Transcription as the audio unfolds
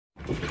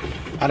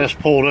I just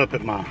pulled up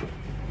at my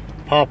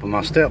pop and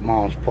my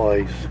stepmom's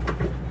place.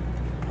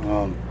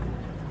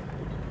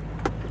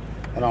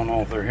 I don't know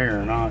if they're here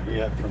or not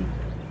yet from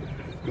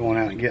going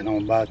out and getting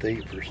on a bite to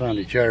eat for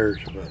Sunday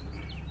church, but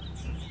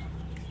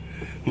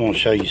I'm going to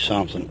show you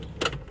something.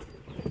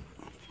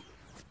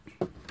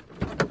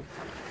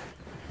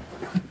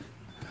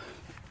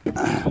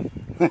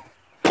 You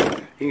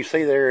can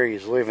see the area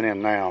he's living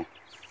in now.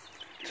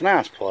 It's a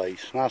nice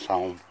place, nice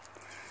home.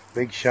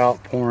 Big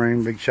shop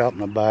pouring, big shop in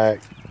the back.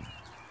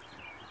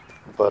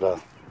 But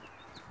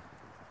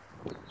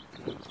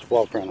let's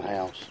walk around the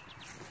house.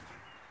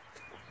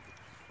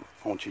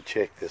 I want you to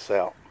check this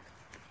out.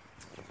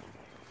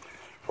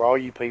 For all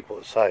you people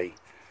that say,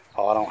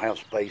 oh, I don't have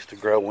space to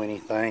grow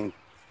anything,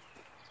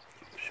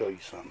 I'll show you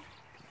something.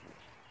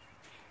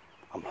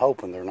 I'm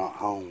hoping they're not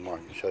home where I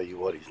can show you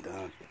what he's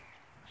done.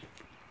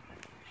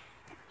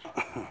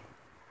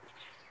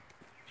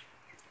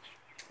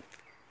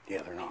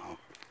 Yeah, they're not home.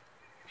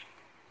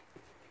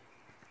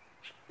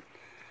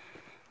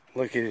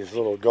 Look at his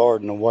little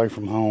garden away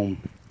from home.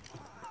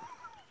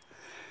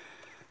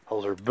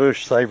 Those are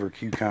bush saver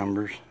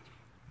cucumbers,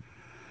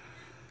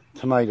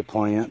 tomato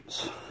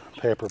plants,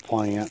 pepper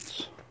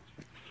plants,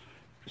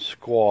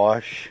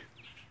 squash.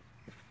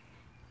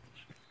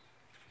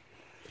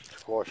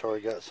 Squash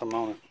already got some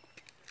on it.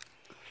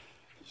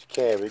 It's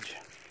cabbage.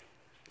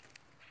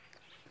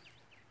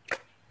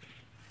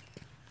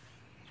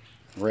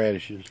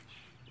 Radishes.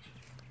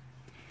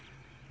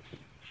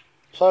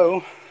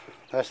 So,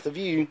 that's the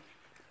view.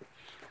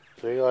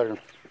 See you later.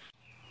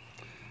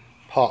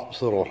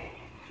 Pop's little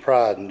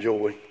pride and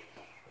joy.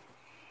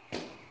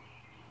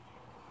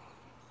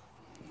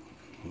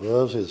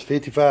 Loves his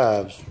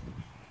 55s.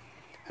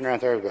 And right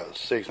there is about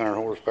 600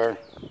 horsepower.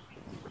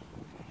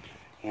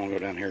 I'm going to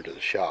go down here to the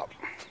shop.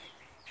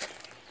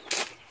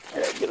 I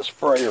got to get a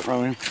sprayer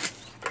from him.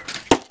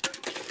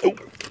 Oh,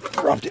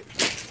 dropped it.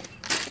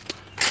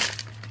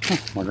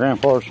 My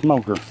grandpa's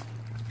smoker.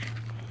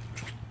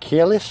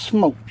 Kelly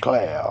Smoke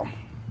Cloud.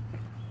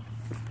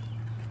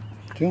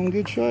 Still in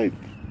good shape.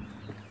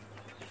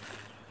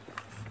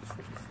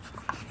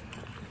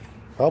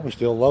 Probably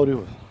still loaded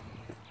with.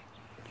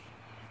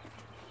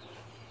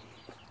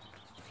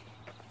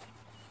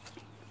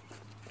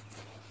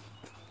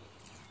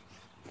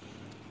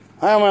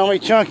 I don't know how many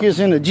chunk is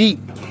in the Jeep.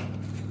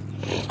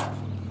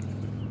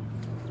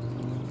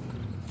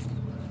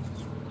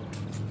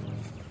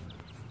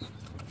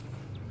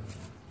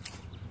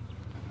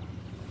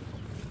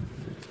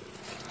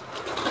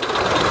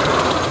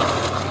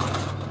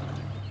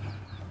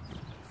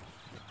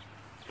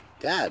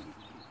 God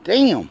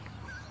damn. Used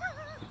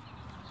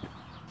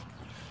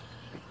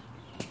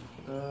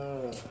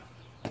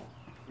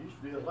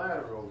to be a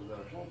ladder over there.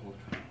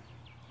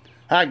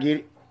 I get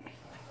it.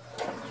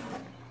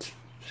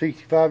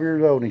 65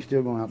 years old and he's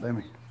still going out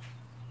there.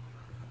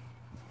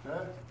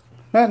 Huh?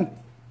 Nothing.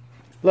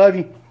 Love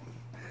you.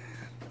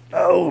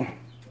 Oh,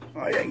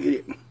 yeah, get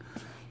it.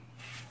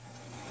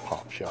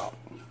 Pop shop.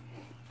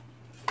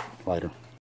 Later.